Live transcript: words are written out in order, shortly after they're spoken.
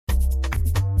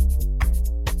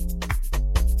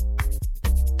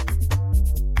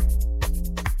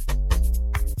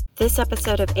This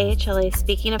episode of AHLA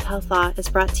Speaking of Health Law is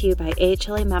brought to you by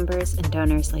AHLA members and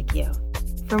donors like you.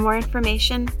 For more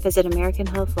information, visit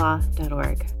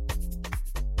AmericanHealthLaw.org.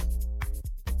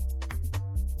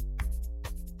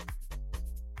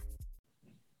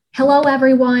 Hello,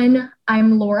 everyone.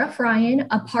 I'm Laura Fryan,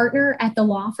 a partner at the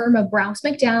law firm of Browse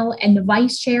McDowell and the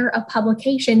Vice Chair of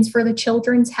Publications for the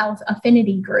Children's Health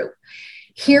Affinity Group.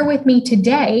 Here with me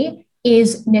today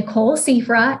is Nicole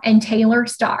Cifra and Taylor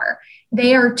Starr.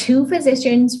 They are two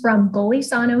physicians from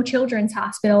Golisano Children's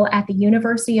Hospital at the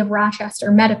University of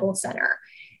Rochester Medical Center.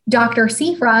 Dr.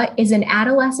 Cifra is an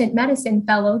adolescent medicine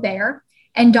fellow there,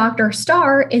 and Dr.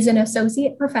 Starr is an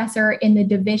associate professor in the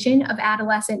Division of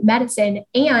Adolescent Medicine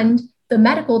and the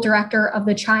medical director of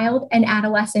the Child and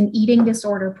Adolescent Eating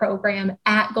Disorder Program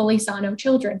at Golisano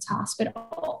Children's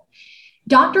Hospital.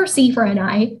 Dr. Cifra and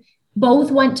I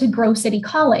both went to Grove City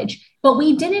College, but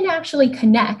we didn't actually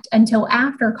connect until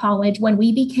after college when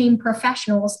we became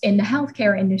professionals in the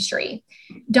healthcare industry.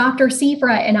 Dr.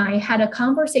 Cifra and I had a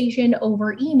conversation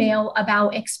over email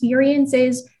about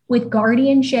experiences with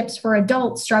guardianships for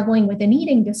adults struggling with an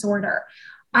eating disorder.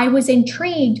 I was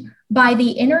intrigued by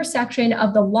the intersection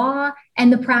of the law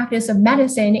and the practice of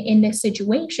medicine in this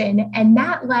situation, and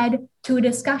that led to a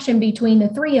discussion between the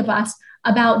three of us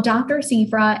about Dr.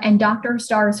 Cifra and Dr.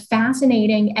 Starr's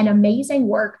fascinating and amazing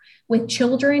work with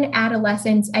children,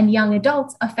 adolescents, and young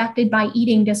adults affected by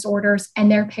eating disorders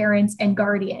and their parents and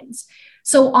guardians.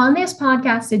 So on this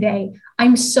podcast today,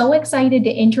 I'm so excited to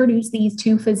introduce these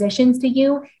two physicians to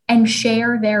you and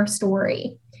share their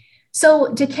story.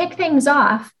 So to kick things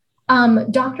off,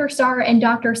 Dr. Starr and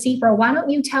Dr. Cifra, why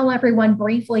don't you tell everyone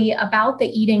briefly about the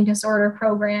eating disorder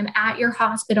program at your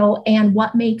hospital and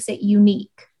what makes it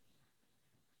unique?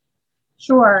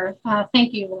 Sure.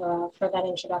 Thank you, Laura, for that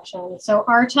introduction. So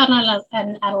our Child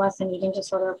and Adolescent Eating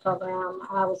Disorder Program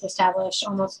was established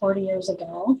almost 40 years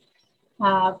ago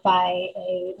by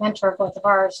a mentor of both of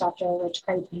ours, Dr. Rich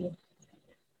Kraipe.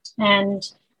 And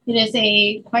it is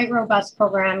a quite robust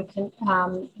program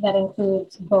that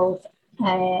includes both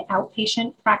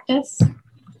outpatient practice.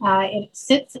 It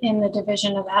sits in the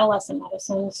Division of Adolescent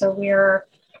Medicine. So we're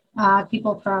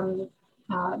people from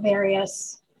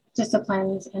various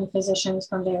disciplines and physicians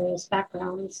from various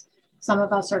backgrounds. Some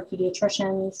of us are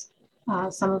pediatricians,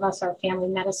 some of us are family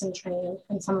medicine trained,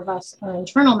 and some of us are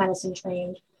internal medicine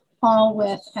trained, all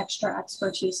with extra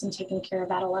expertise in taking care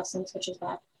of adolescents, which is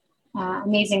that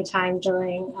amazing time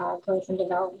during growth and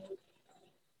development.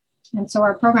 And so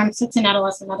our program sits in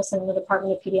adolescent medicine in the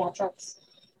Department of Pediatrics.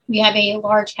 We have a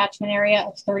large catchment area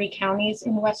of 30 counties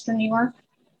in Western New York,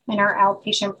 and our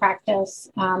outpatient practice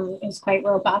is quite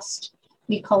robust.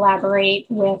 We collaborate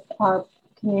with our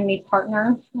community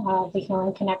partner, the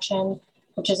Healing Connection,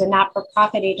 which is a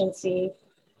not-for-profit agency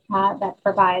that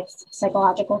provides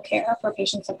psychological care for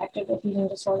patients affected with eating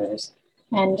disorders.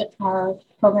 And our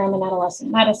program in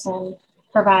adolescent medicine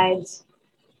provides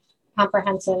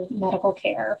comprehensive medical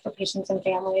care for patients and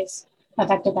families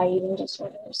affected by eating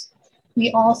disorders.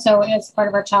 We also, as part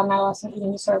of our Child and Adolescent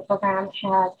Eating Disorder Program,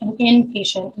 have an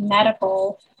inpatient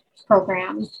medical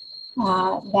program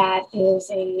that is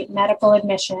a medical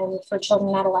admission for children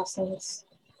and adolescents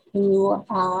who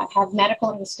have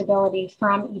medical instability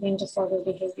from eating disorder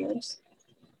behaviors.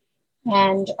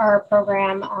 And our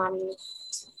program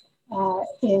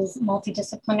is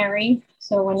multidisciplinary.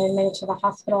 So when admitted to the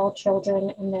hospital,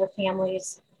 children and their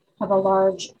families have a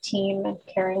large team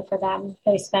caring for them.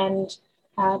 They spend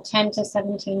 10 to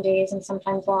 17 days and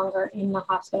sometimes longer in the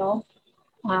hospital,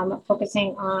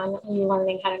 focusing on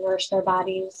relearning how to nourish their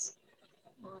bodies,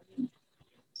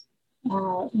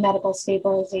 medical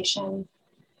stabilization,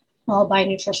 all by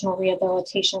nutritional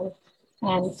rehabilitation.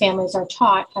 And families are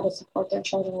taught how to support their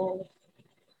children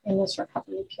in this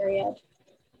recovery period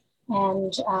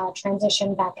and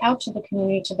transition back out to the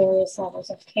community to various levels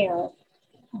of care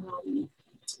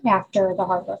after the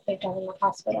hard work they've done in the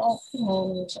hospital.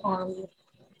 And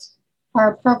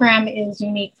our program is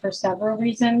unique for several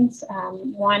reasons.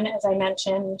 One, as I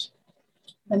mentioned,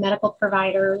 the medical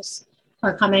providers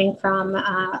are coming from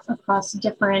across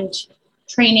different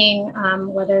training,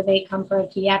 whether they come from a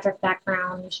pediatric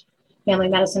background, family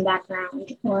medicine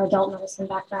background, or adult medicine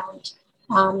background.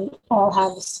 All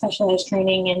have specialized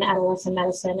training in adolescent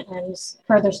medicine and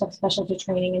further subspecialty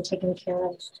training in taking care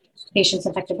of patients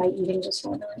affected by eating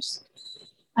disorders.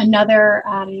 Another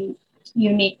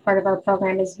unique part of our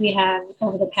program is we have,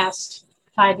 over the past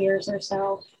 5 years or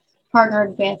so,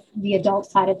 partnered with the adult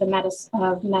side of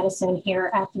medicine here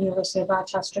at the University of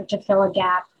Rochester to fill a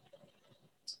gap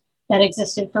that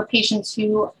existed for patients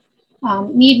who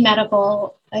need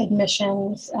medical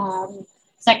admissions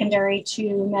secondary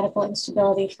to medical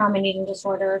instability from an eating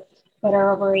disorder but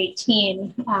are over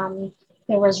 18,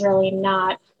 there was really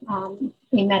not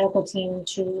a medical team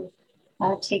to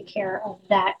take care of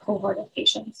that cohort of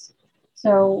patients.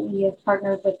 So we have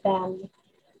partnered with them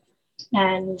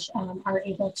and are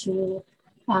able to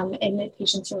admit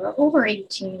patients who are over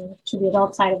 18 to the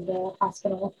adult side of the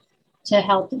hospital to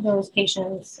help those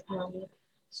patients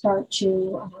start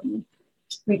to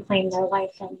reclaim their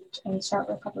life and start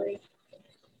recovery.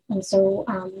 And so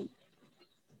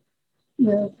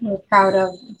we're proud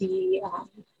of the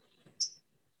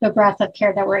breadth of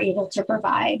care that we're able to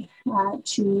provide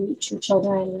to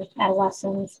children,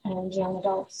 adolescents, and young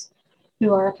adults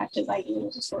who are affected by eating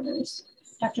disorders.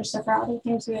 Dr. Sifra, other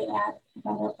things you would add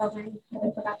about our program that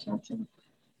I forgot to mention?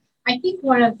 I think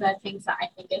one of the things that I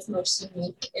think is most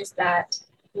unique is that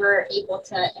we're able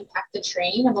to impact the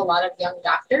training of a lot of young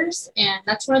doctors. And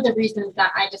that's one of the reasons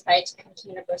that I decided to come to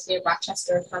the University of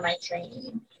Rochester for my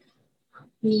training.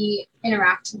 We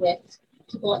interact with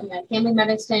people in the family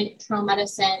medicine, internal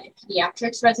medicine, and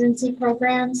pediatrics residency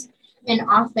programs. And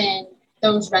often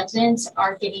those residents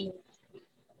are getting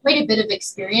quite a bit of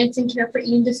experience in care for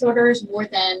eating disorders, more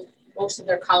than most of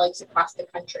their colleagues across the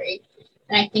country.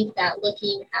 And I think that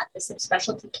looking at the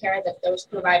subspecialty care that those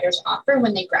providers offer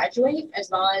when they graduate,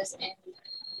 as well as in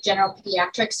general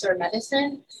pediatrics or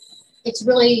medicine, it's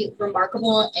really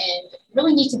remarkable and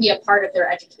really need to be a part of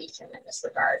their education in this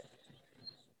regard.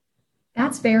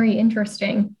 That's very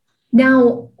interesting.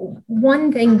 Now,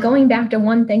 one thing, going back to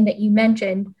one thing that you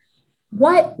mentioned,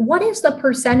 what is the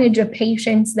percentage of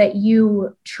patients that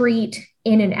you treat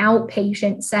in an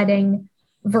outpatient setting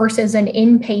versus an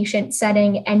inpatient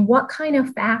setting, and what kind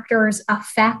of factors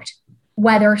affect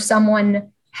whether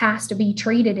someone has to be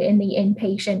treated in the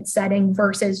inpatient setting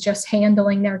versus just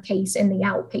handling their case in the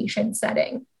outpatient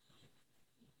setting?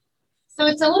 So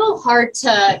it's a little hard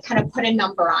to kind of put a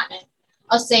number on it.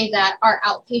 I'll say that our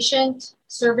outpatient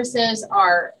services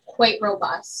are quite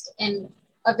robust, and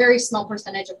a very small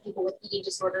percentage of people with eating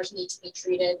disorders need to be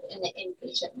treated in the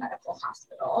inpatient medical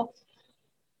hospital.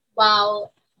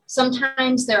 While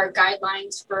sometimes there are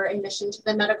guidelines for admission to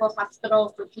the medical hospital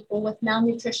for people with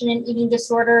malnutrition and eating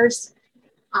disorders,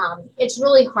 it's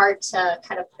really hard to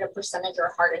kind of put a percentage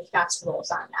or hard and fast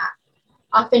rules on that.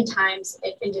 Oftentimes,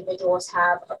 if individuals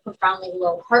have a profoundly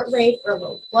low heart rate or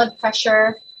low blood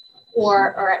pressure,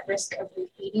 or are at risk of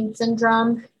refeeding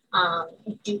syndrome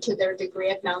due to their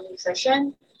degree of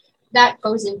malnutrition, that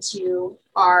goes into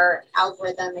our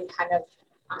algorithm and kind of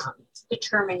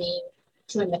determining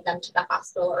to admit them to the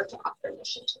hospital or to offer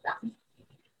admission to them.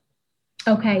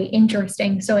 Okay,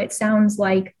 interesting. So it sounds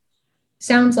like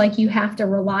you have to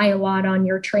rely a lot on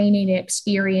your training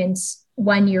experience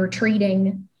when you're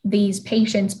treating these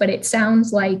patients, but it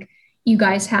sounds like you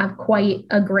guys have quite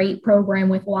a great program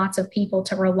with lots of people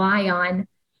to rely on.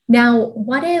 Now,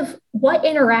 what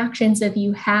interactions have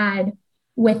you had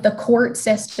with the court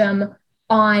system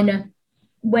on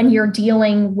when you're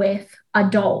dealing with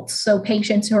adults, so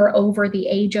patients who are over the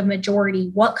age of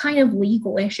majority? What kind of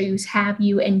legal issues have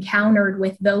you encountered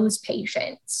with those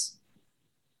patients?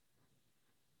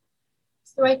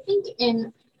 So I think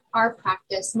in our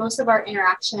practice, most of our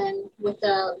interaction with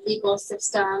the legal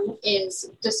system is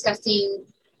discussing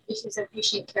issues of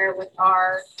patient care with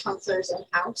our counselors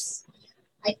in-house.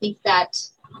 I think that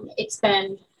it's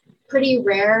been pretty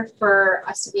rare for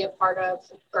us to be a part of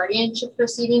guardianship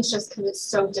proceedings just because it's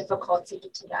so difficult to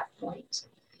get to that point.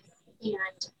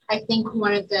 And I think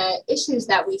one of the issues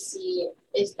that we see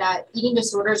is that eating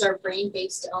disorders are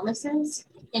brain-based illnesses.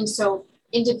 And so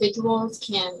individuals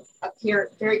can appear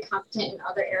very competent in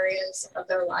other areas of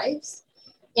their lives.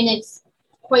 And it's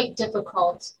quite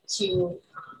difficult to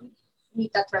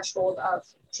meet that threshold of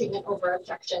treatment over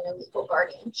objection and legal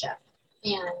guardianship.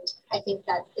 And I think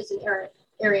that is an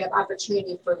area of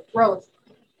opportunity for growth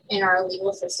in our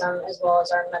legal system as well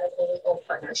as our medical legal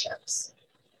partnerships.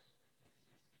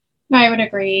 I would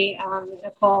agree,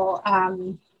 Nicole.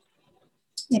 I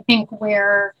think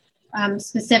where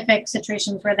specific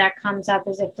situations where that comes up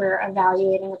is if we're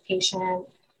evaluating a patient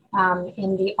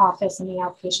in the office in the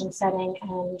outpatient setting,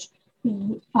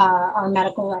 and our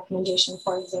medical recommendation,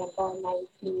 for example, might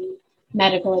be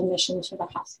medical admission to the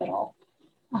hospital.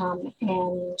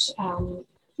 And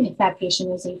if that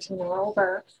patient is 18 or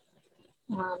over,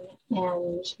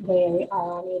 and they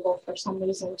are unable for some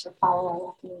reason to follow our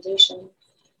recommendation,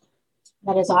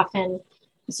 that is often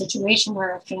a situation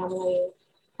where a family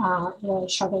really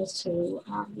struggles to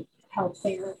help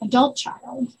their adult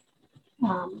child,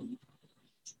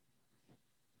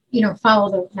 follow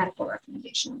the medical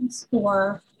recommendations.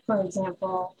 Or, for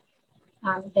example,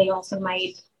 they also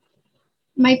might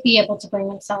might be able to bring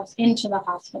themselves into the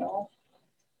hospital.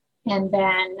 And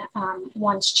then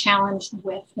once challenged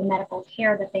with the medical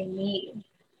care that they need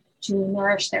to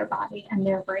nourish their body and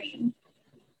their brain,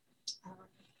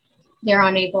 they're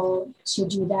unable to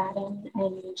do that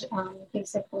and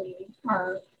basically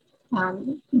are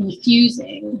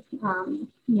refusing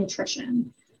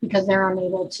nutrition because they're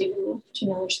unable to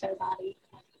nourish their body.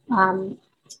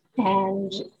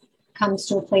 And comes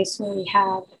to a place where we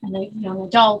have a young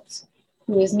adult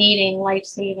who is needing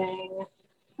life-saving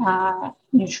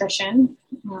nutrition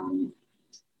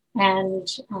and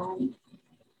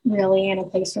really in a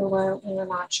place where we're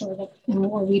not sure that,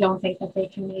 or we don't think that they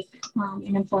can make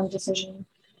an informed decision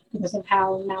because of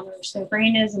how malnourished their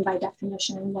brain is, and by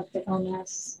definition, what the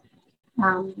illness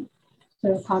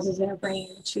sort of causes their brain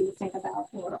to think about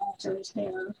or alters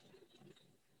their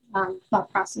thought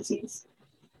processes.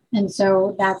 And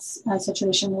so that's a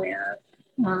situation where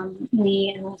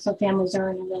we and also families are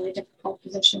in a really difficult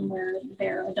position where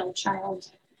their adult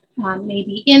child may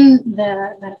be in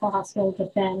the medical hospital,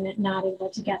 but then not able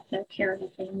to get the care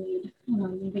that they need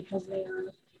because they are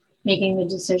making the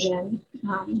decision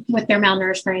with their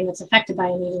malnourished brain that's affected by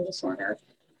an eating disorder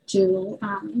to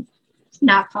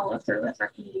not follow through with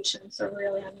recommendations. So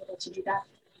really unable to do that.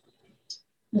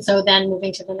 And so then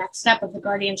moving to the next step of the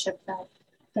guardianship that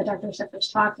Dr. Siffer is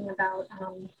talking about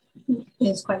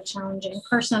is quite challenging.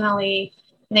 Personally,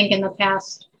 I think in the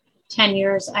past 10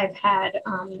 years, I've had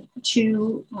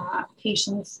two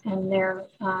patients and their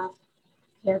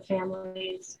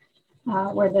families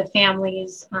where the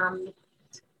families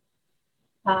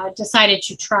decided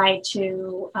to try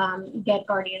to get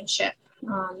guardianship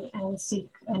and seek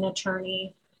an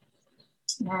attorney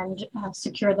and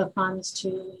secure the funds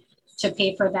to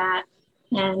pay for that.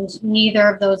 And neither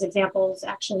of those examples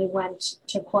actually went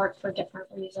to court for different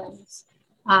reasons.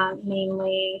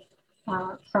 Mainly,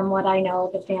 from what I know,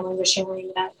 the family was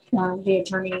sharing that the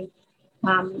attorney,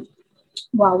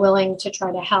 while willing to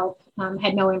try to help,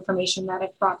 had no information that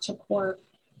if brought to court,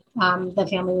 the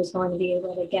family was going to be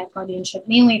able to get guardianship,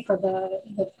 mainly for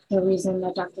the reason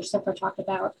that Dr. Siffer talked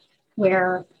about,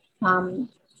 where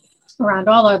around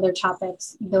all other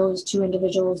topics, those two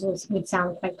individuals would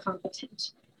sound quite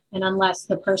competent. And unless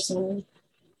the person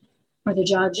or the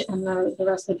judge and the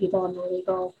rest of the people on the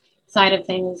legal side of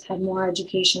things had more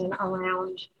education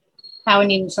around how an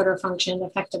eating disorder function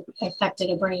affected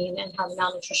a brain and how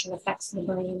malnutrition affects the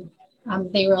brain,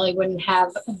 they really wouldn't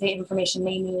have the information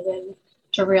they needed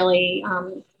to really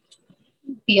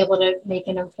be able to make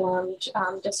an informed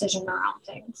decision around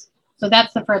things. So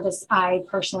that's the furthest I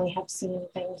personally have seen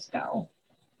things go.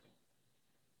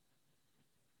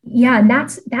 Yeah, and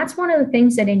that's one of the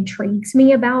things that intrigues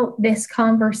me about this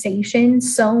conversation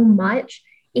so much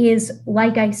is,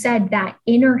 like I said, that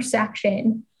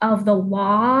intersection of the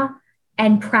law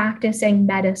and practicing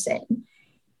medicine.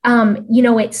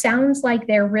 It sounds like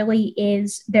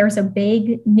there's a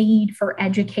big need for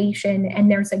education,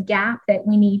 and there's a gap that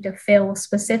we need to fill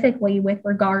specifically with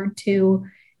regard to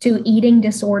eating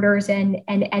disorders and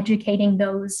educating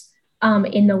those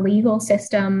in the legal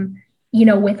system.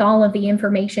 With all of the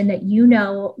information that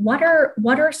what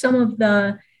are some of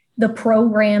the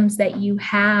programs that you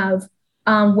have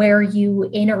where you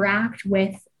interact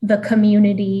with the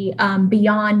community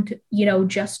beyond,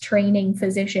 just training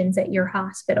physicians at your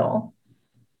hospital?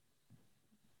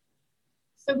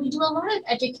 So we do a lot of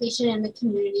education in the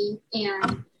community,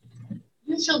 and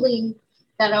usually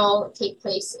that'll take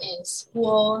place in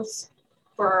schools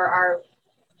for our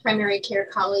primary care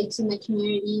colleagues in the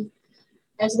community,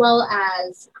 as well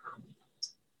as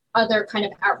other kind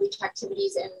of outreach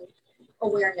activities and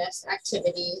awareness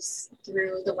activities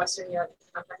through the Western Europe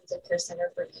Comprehensive Care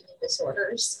Center for Eating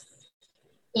Disorders.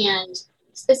 And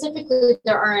specifically,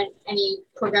 there aren't any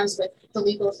programs with the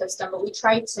legal system, but we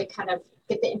try to kind of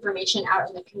get the information out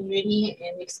in the community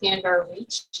and expand our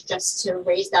reach just to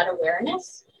raise that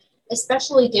awareness,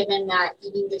 especially given that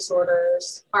eating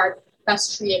disorders are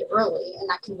best treated early, and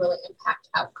that can really impact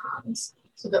outcomes.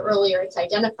 So the earlier it's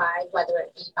identified, whether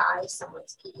it be by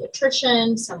someone's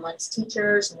pediatrician, someone's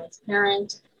teacher, someone's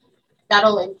parent,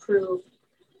 that'll improve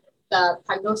the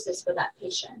prognosis for that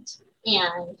patient.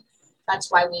 And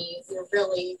that's why we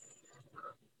really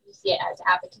see it as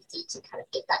advocacy to kind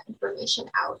of get that information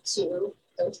out to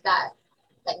those that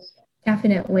need it.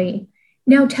 Definitely.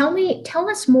 Now tell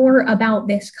us more about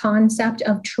this concept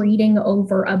of treating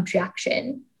over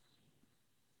objection.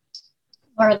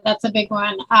 Laura, that's a big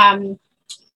one.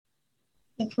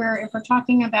 If we're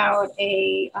talking about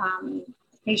a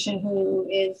patient who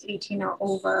is 18 or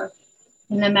over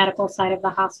in the medical side of the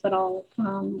hospital,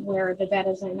 where the bed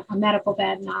is in a medical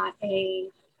bed, not a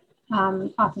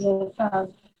Office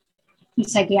of the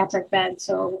Psychiatric Bed,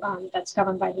 so that's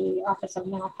governed by the Office of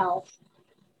Mental Health.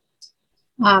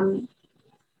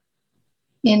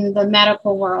 In the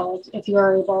medical world, if you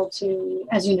are able to,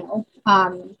 as you know,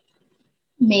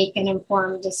 make an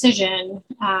informed decision,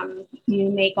 you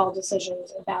make all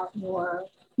decisions about your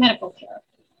medical care.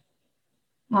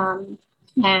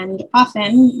 And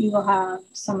often you will have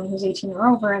someone who's 18 or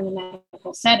over in the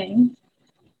medical setting.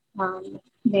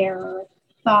 Their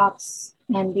thoughts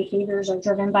and behaviors are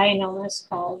driven by an illness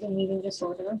called an eating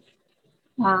disorder.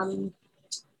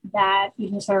 That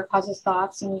eating disorder causes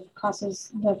thoughts and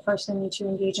causes the person to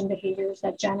engage in behaviors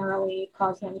that generally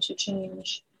cause them to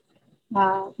change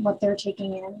what they're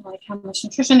taking in, like how much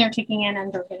nutrition they're taking in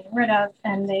and they're getting rid of.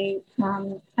 And they,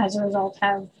 as a result,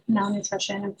 have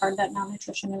malnutrition. And part of that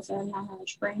malnutrition is a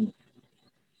malnourished brain,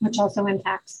 which also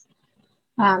impacts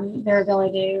their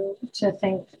ability to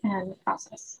think and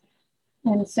process.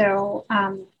 And so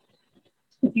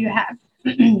if you have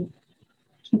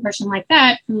a person like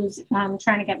that who's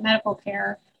trying to get medical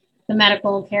care, the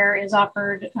medical care is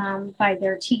offered by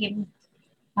their team.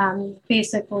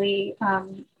 Basically,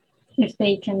 if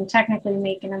they can technically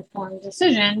make an informed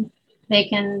decision, they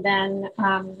can then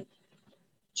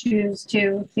choose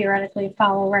to theoretically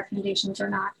follow recommendations or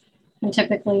not. And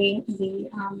typically the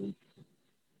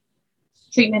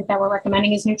treatment that we're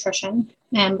recommending is nutrition.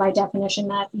 And by definition,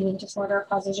 that eating disorder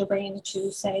causes your brain to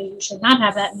say you should not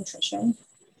have that nutrition.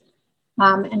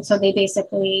 And so they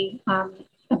basically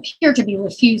appear to be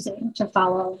refusing to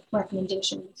follow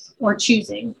recommendations or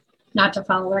choosing not to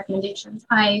follow recommendations.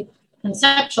 I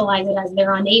conceptualize it as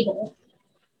they're unable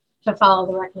to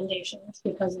follow the recommendations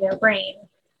because their brain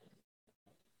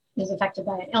is affected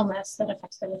by an illness that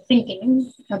affects their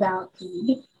thinking about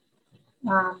food,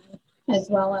 as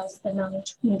well as the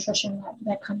malnutrition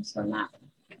that comes from that.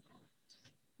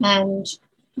 And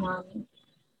on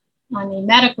a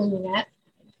medical unit,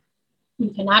 you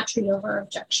cannot treat over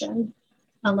objection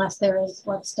unless there is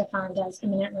what's defined as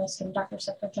imminent risk, and Dr.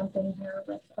 Sick will jump in here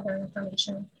with other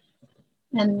information.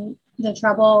 And the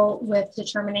trouble with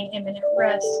determining imminent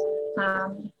risk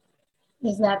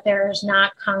is that there's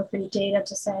not concrete data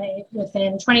to say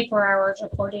within 24 hours or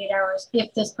 48 hours,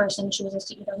 if this person chooses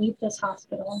to either leave this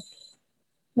hospital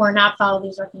or not follow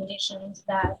these recommendations,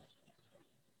 that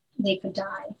they could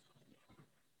die.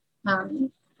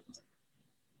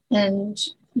 And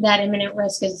that imminent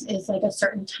risk is like a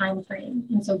certain time frame.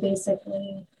 And so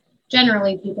basically,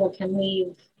 generally people can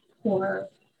leave or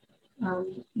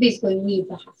basically leave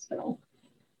the hospital.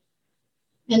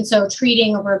 And so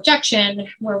treating over objection,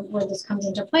 where this comes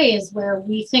into play, is where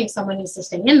we think someone needs to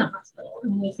stay in the hospital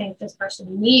and we think this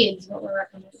person needs what we're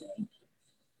recommending.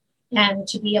 And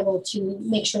to be able to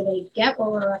make sure they get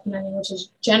what we're recommending, which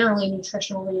is generally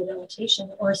nutritional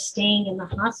rehabilitation or staying in the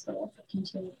hospital for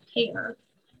continued care,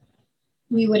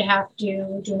 we would have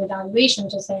to do an evaluation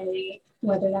to say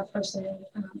whether that person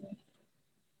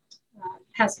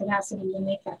has capacity to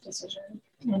make that decision.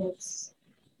 And it's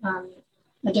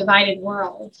a divided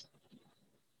world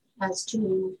as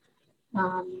to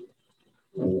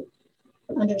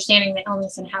understanding the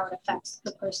illness and how it affects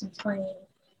the person's brain.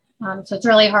 So it's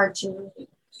really hard to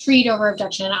treat over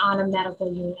objection on a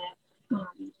medical unit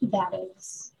that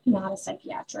is not a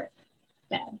psychiatric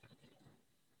bed.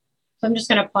 So I'm just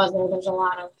going to pause there. There's a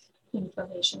lot of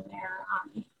information there.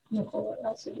 Nicole, what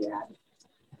else would you add?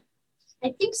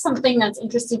 I think something that's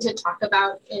interesting to talk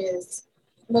about is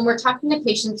when we're talking to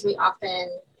patients, we often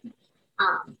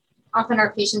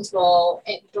our patients will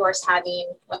endorse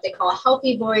having what they call a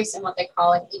healthy voice and what they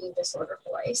call an eating disorder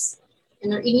voice.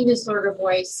 And their eating disorder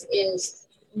voice is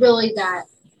really that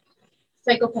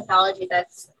psychopathology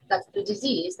that's the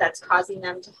disease that's causing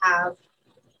them to have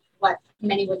what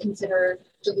many would consider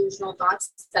delusional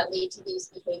thoughts that lead to these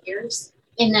behaviors.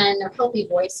 And then their healthy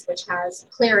voice, which has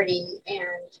clarity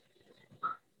and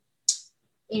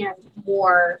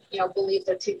more, believe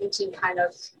their treatment team kind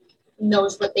of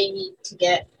knows what they need to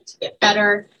get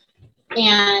better.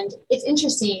 And it's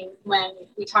interesting when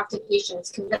we talk to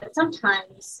patients because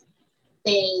sometimes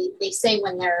they say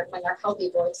when their healthy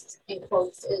voice in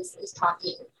quotes is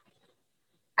talking,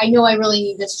 I know I really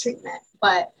need this treatment,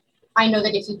 but I know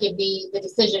that if you give me the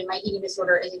decision, my eating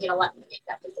disorder isn't going to let me make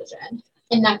that decision.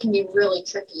 And that can be really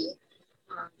tricky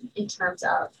in terms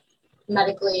of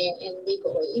medically and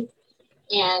legally.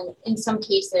 And in some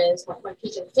cases, when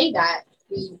patients say that,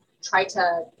 we try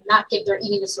to not give their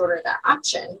eating disorder that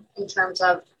option in terms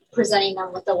of presenting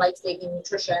them with the life-saving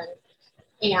nutrition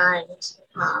and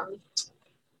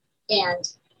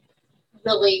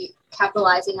really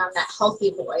capitalizing on that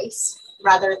healthy voice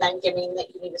rather than giving the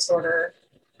eating disorder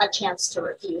a chance to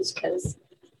refuse, because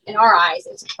in our eyes,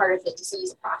 it's part of the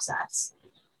disease process.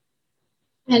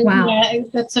 And Wow. yeah,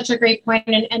 that's such a great point.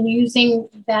 And using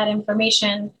that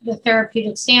information, the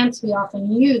therapeutic stance we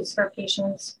often use for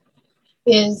patients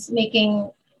is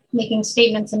making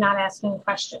statements and not asking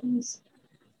questions.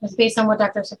 Because based on what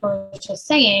Dr. Sokol was just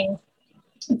saying,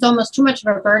 it's almost too much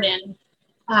of a burden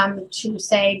to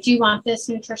say, do you want this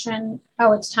nutrition?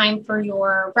 Oh, it's time for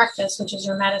your breakfast, which is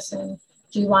your medicine.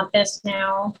 Do you want this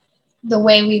now? The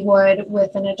way we would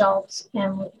with an adult,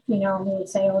 and we would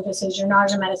say, oh, this is your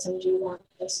nausea medicine. Do you want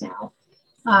this now?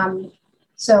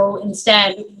 So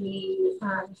instead, we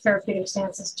therapeutic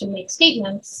stance is to make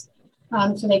statements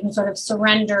so they can sort of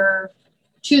surrender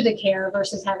to the care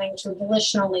versus having to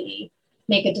volitionally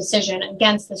make a decision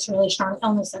against this really strong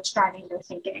illness that's driving their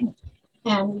thinking.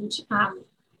 And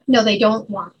no, they don't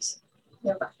want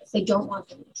their breakfast. They don't want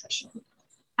their nutrition.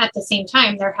 At the same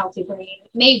time, their healthy brain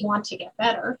may want to get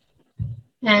better.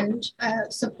 And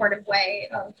a supportive way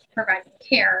of providing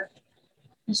care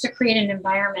is to create an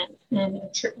environment and a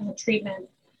treatment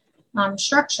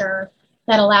structure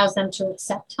that allows them to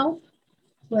accept help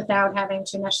without having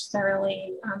to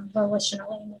necessarily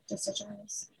volitionally make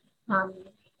decisions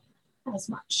as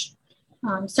much.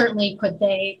 Certainly, could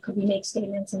we make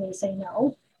statements and they say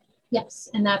no? Yes,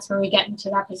 and that's where we get into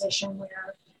that position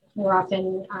where we're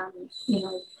often,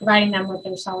 providing them with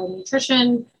their solid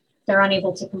nutrition. They're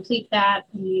unable to complete that.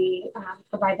 We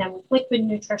provide them with liquid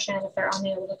nutrition. If they're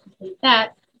unable to complete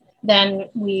that, then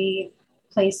we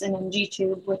place an NG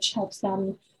tube, which helps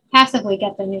them passively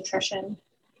get the nutrition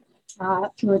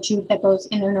through a tube that goes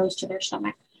in their nose to their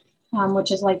stomach,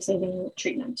 which is life-saving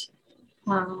treatment.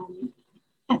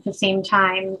 At the same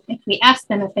time, if we ask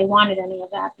them if they wanted any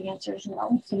of that, the answer is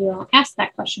no. So we don't ask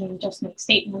that question, we just make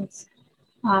statements.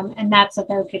 And that's a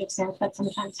therapeutic stance that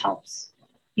sometimes helps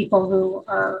people who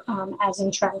are as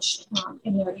entrenched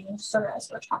in their eating disorder as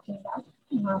we're talking about.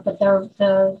 But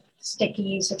the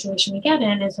sticky situation we get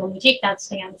in is when we take that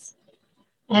stance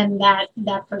and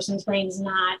that person's brain is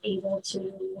not able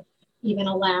to even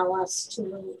allow us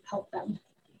to help them.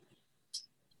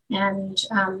 And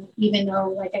even though,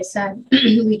 like I said,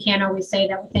 we can't always say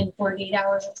that within 48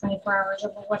 hours or 24 hours or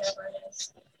whatever it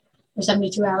is, or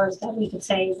 72 hours, that we could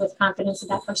say with confidence that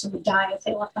that person would die if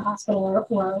they left the hospital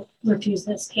or refuse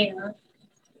this care.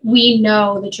 We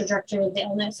know the trajectory of the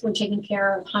illness. We're taking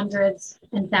care of hundreds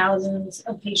and thousands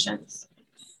of patients.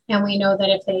 And we know that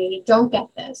if they don't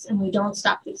get this and we don't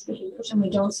stop these behaviors and we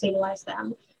don't stabilize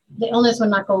them, the illness will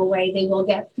not go away. They will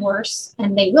get worse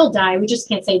and they will die. We just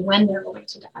can't say when they're going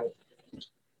to die.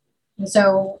 And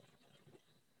so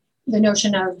the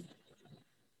notion of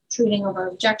treating over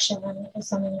objection is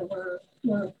something that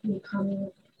we're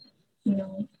coming,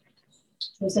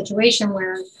 to a situation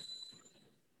where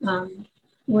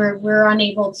we're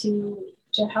unable to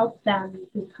help them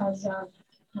because of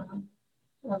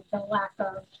the lack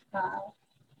of,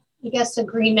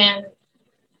 agreement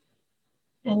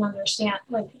and understand.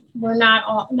 Like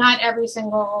not every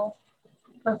single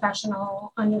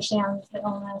professional understands the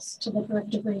illness to the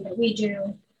degree that we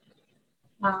do.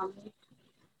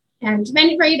 And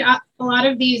many, right, a lot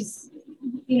of these,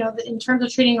 in terms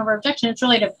of treating over objection, it's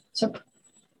really to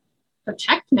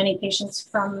protect many patients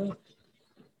from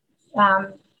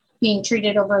being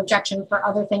treated over objection for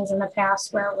other things in the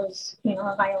past where it was,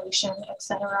 a violation, et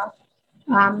cetera.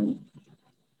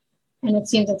 And it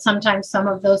seems that sometimes some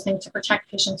of those things to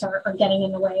protect patients are getting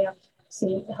in the way of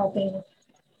helping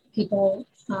people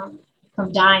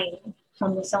from dying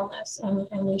from this illness.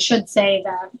 And we should say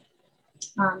that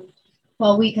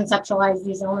while we conceptualize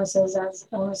these illnesses as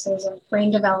illnesses of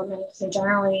brain development, they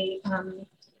generally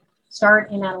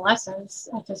start in adolescence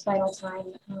at this vital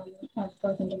time of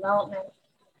growth and development.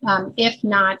 If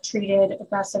not treated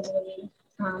aggressively,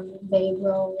 they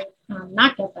will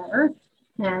not get better.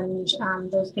 And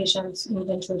those patients move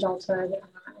into adulthood and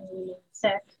remain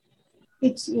sick.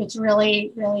 It's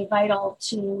really, really vital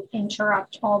to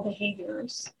interrupt all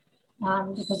behaviors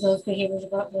because those behaviors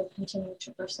will continue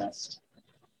to persist.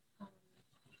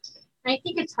 I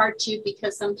think it's hard too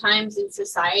because sometimes in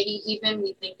society, even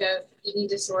we think of eating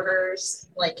disorders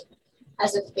like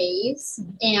as a phase,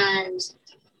 and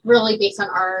really based on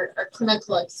our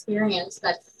clinical experience,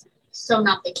 that's so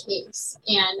not the case.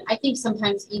 And I think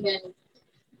sometimes even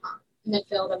in the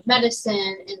field of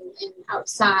medicine and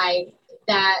outside,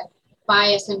 that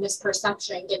bias and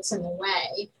misperception gets in the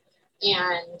way,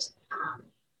 and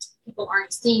people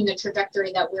aren't seeing the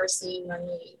trajectory that we're seeing when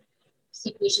we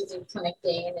see patients in clinic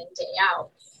day in and day out.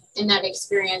 And that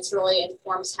experience really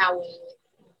informs how we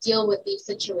deal with these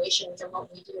situations and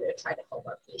what we do to try to help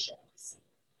our patients.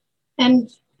 And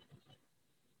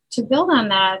to build on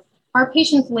that, our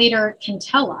patients later can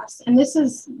tell us, and this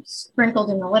is sprinkled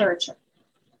in the literature,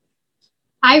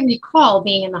 I recall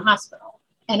being in the hospital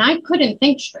and I couldn't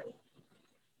think straight.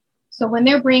 So when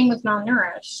their brain was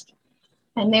malnourished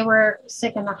and they were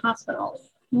sick in the hospital,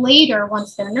 later,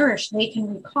 once they're nourished, they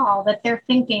can recall that their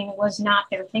thinking was not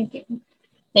their thinking.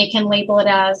 They can label it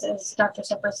as Dr.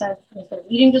 Sipper said, their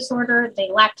eating disorder, they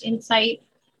lacked insight,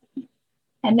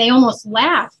 and they almost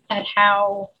laugh at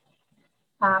how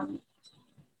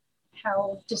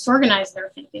disorganized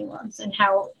their thinking was, and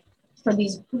how for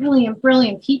these brilliant,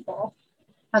 brilliant people,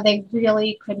 how they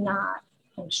really could not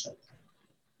think straight.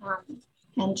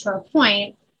 And to our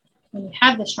point, when you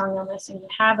have the strong illness and you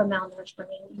have a malnourished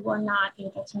brain, you are not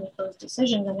able to make those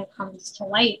decisions, and it comes to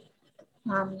light.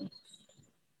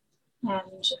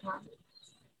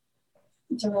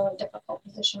 It's a really difficult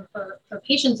position for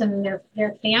patients and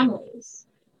their families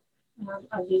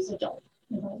of these adult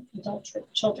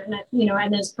children,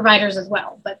 and as providers as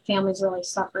well. But families really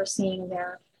suffer seeing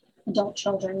their adult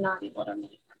children not able to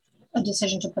make a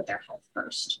decision to put their health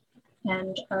first,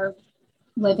 and are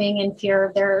living in fear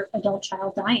of their adult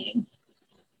child dying,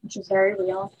 which is very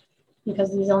real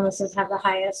because these illnesses have the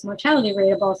highest mortality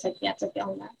rate of all psychiatric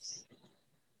illness.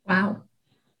 Wow.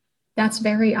 That's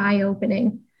very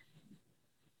eye-opening.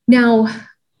 Now,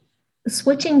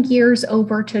 switching gears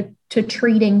over to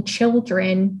treating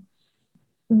children,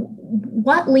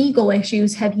 what legal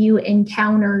issues have you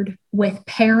encountered with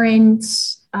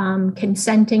parents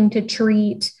consenting to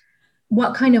treat?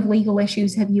 What kind of legal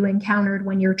issues have you encountered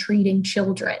when you're treating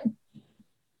children?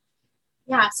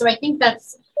 Yeah, so I think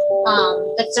that's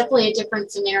definitely a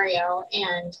different scenario,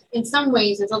 and in some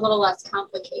ways it's a little less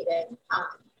complicated.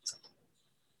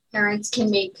 Parents can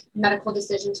make medical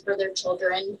decisions for their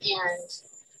children, and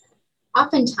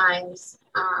oftentimes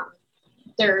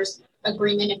there's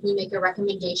agreement if we make a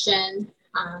recommendation,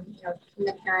 and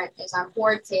the parent is on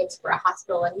board, say it's for a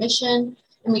hospital admission,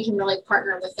 and we can really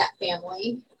partner with that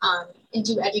family and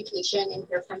do education and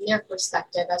hear from their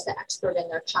perspective as the expert in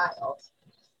their child.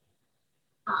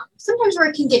 Sometimes where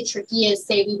it can get tricky is,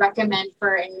 say we recommend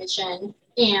for admission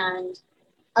and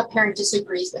a parent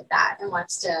disagrees with that and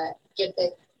wants to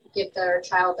give their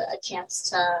child a chance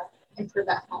to improve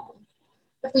at home.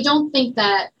 If we don't think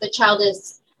that the child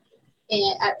is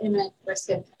at imminent risk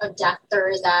of death, or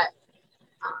is at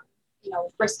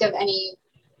risk of any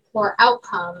poor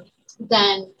outcome,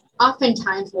 then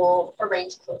oftentimes we'll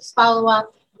arrange close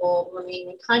follow-up, we'll remain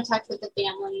in contact with the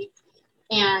family,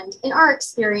 and in our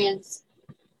experience,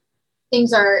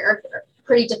 things are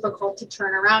pretty difficult to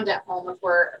turn around at home if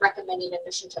we're recommending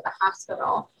admission to the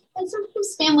hospital. And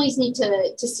sometimes families need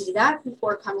to see that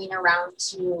before coming around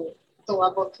to the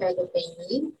level of care that they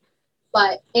need.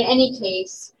 But in any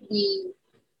case, we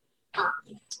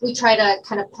try to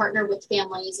kind of partner with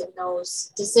families in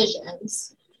those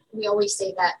decisions. We always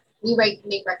say that we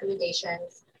make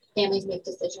recommendations, families make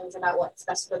decisions about what's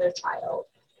best for their child,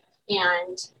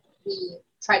 and we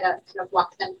try to kind of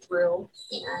walk them through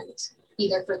and be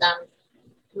there for them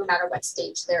no matter what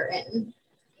stage they're in.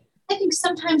 I think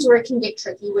sometimes where it can get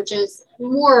tricky, which is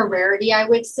more a rarity, I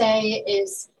would say,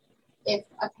 is if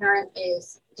a parent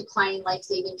is declining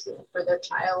life-saving treatment for their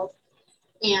child.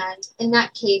 And in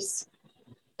that case,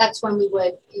 that's when we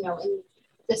would, in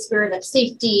the spirit of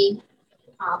safety,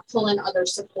 pull in other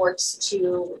supports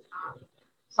to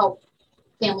help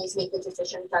families make the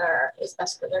decisions that is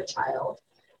best for their child.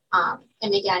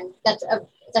 And again,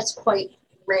 that's quite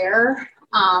rare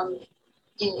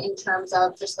in terms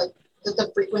of just like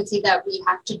the frequency that we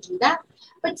have to do that.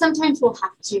 But sometimes we'll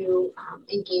have to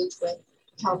engage with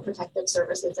Child Protective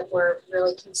Services if we're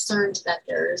really concerned that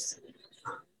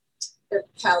the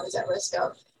child is at risk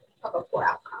of a poor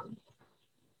outcome.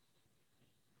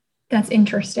 That's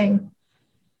interesting.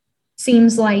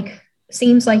 Seems like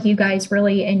you guys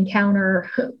really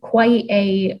encounter quite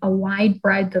a wide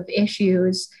breadth of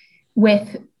issues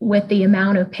with the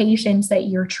amount of patients that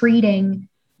you're treating.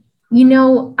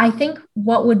 I think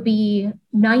what would be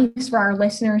nice for our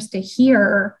listeners to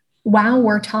hear while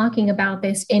we're talking about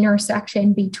this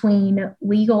intersection between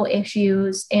legal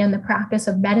issues and the practice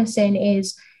of medicine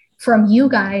is from you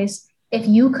guys, if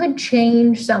you could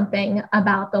change something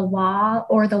about the law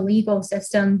or the legal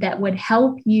system that would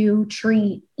help you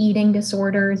treat eating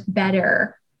disorders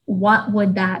better, what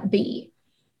would that be?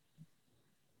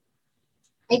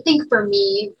 I think for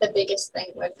me, the biggest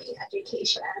thing would be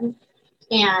education.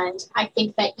 And I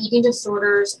think that eating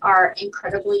disorders are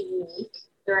incredibly unique.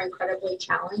 They're incredibly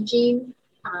challenging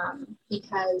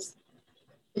because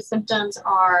the symptoms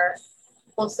are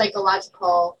both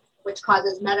psychological, which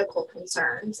causes medical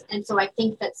concerns. And so I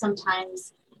think that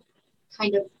sometimes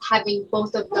kind of having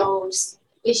both of those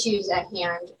issues at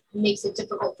hand makes it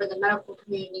difficult for the medical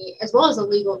community as well as the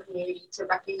legal community to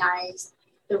recognize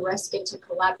the risk and to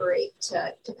collaborate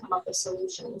to come up with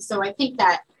solutions. So I think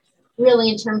that really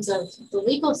in terms of the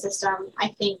legal system, I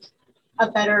think a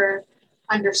better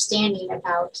understanding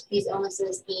about these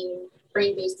illnesses being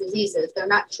brain-based diseases. They're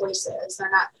not choices. They're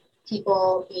not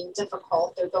people being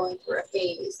difficult. They're going through a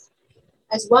phase,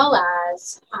 as well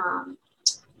as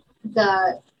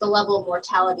the level of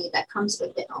mortality that comes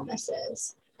with the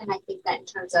illnesses. And I think that in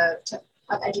terms of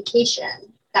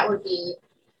education, that would be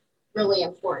really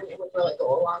important. It would really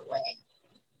go a long way.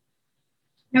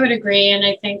 I would agree. And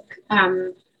I think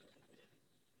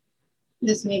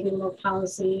this may be more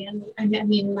policy. And I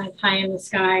mean, my pie in the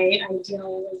sky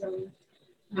idealism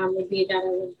would be that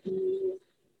it would be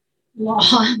law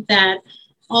that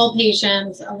all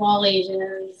patients of all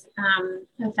ages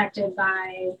affected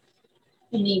by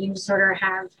an eating disorder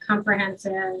have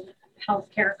comprehensive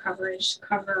healthcare coverage,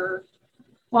 cover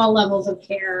all levels of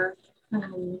care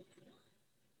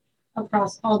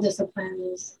across all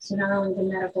disciplines. So not only the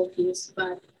medical piece,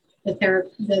 but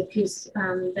the piece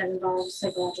that involves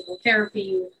psychological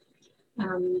therapy,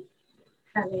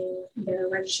 having their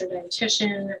registered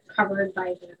dietitian covered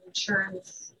by their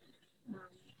insurance,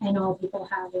 and all people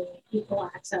having equal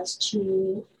access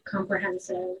to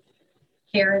comprehensive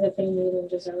care that they need and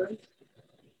deserve,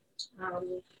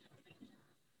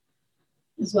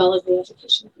 as well as the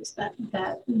education piece that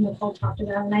Nicole talked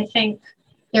about. And I think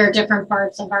there are different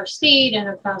parts of our state and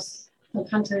across the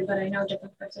country, but I know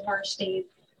different parts of our state,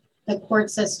 the court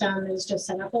system is just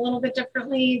set up a little bit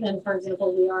differently than, for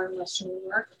example, we are in Western New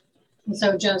York. And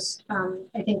so just,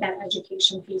 I think that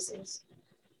education piece is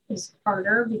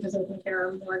harder because I think there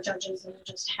are more judges and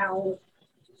just how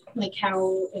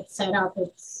it's set up.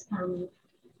 It's,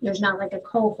 there's not like a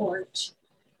cohort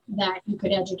that you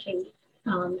could educate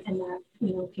and that,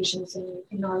 patients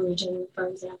in our region, for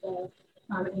example,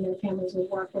 and their families would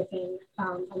work within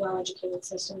a well-educated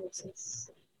system.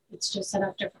 It's just set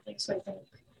up differently. So I think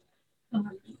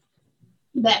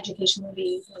the education will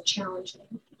be more challenging.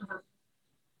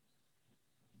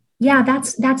 Yeah,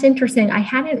 that's interesting. I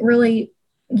hadn't really,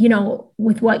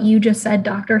 with what you just said,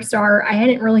 Dr. Starr, I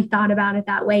hadn't really thought about it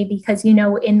that way because, in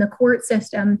the court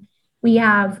system, we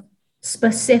have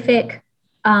specific,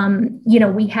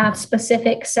 we have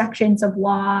specific sections of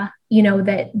law,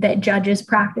 that judges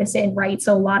practice in, right?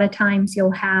 So a lot of times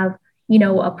you'll have,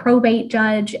 a probate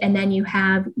judge, and then you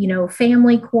have,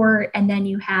 family court, and then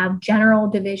you have general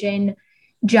division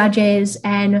judges.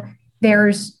 And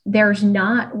there's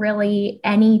not really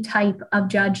any type of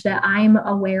judge that I'm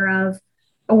aware of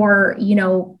or,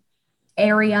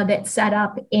 area that's set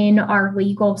up in our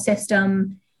legal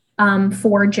system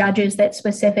for judges that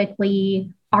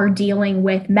specifically are dealing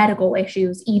with medical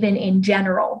issues, even in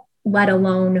general, let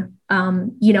alone,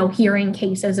 hearing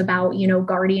cases about,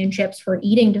 guardianships for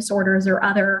eating disorders or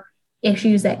other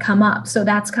issues that come up. So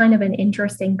that's kind of an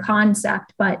interesting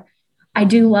concept, but I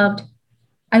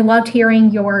loved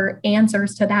hearing your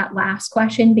answers to that last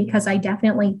question, because I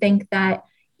definitely think that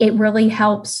it really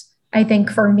helps, I think,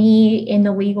 for me in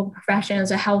the legal profession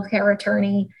as a healthcare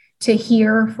attorney to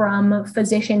hear from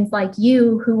physicians like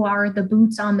you who are the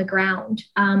boots on the ground,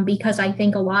 because I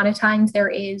think a lot of times there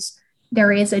is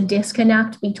a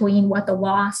disconnect between what the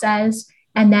law says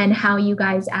and then how you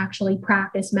guys actually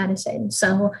practice medicine.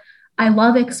 So I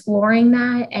love exploring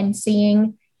that and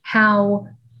seeing how,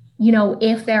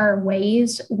 if there are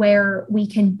ways where we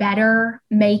can better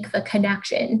make the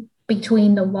connection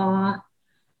between the law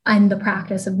and the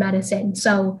practice of medicine.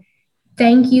 So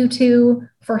thank you two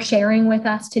for sharing with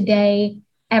us today.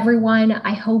 Everyone,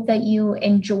 I hope that you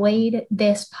enjoyed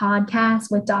this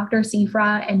podcast with Dr.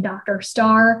 Sifra and Dr.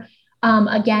 Starr.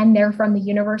 Again, they're from the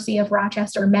University of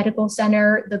Rochester Medical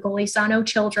Center, the Golisano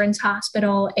Children's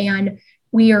Hospital, and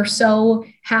we are so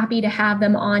happy to have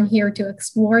them on here to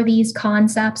explore these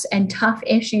concepts and tough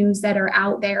issues that are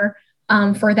out there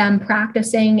for them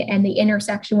practicing and the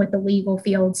intersection with the legal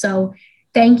field. So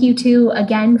thank you two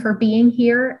again for being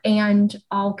here, and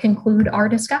I'll conclude our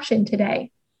discussion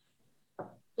today.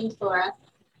 Thanks, Laura.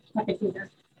 Happy to be here.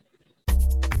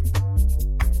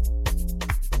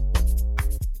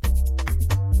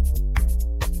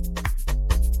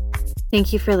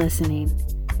 Thank you for listening.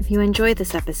 If you enjoyed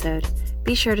this episode,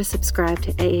 be sure to subscribe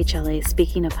to AHLA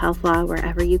Speaking of Health Law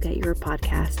wherever you get your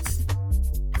podcasts.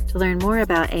 To learn more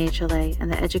about AHLA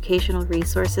and the educational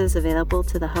resources available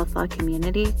to the health law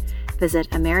community, visit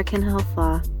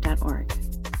AmericanHealthLaw.org.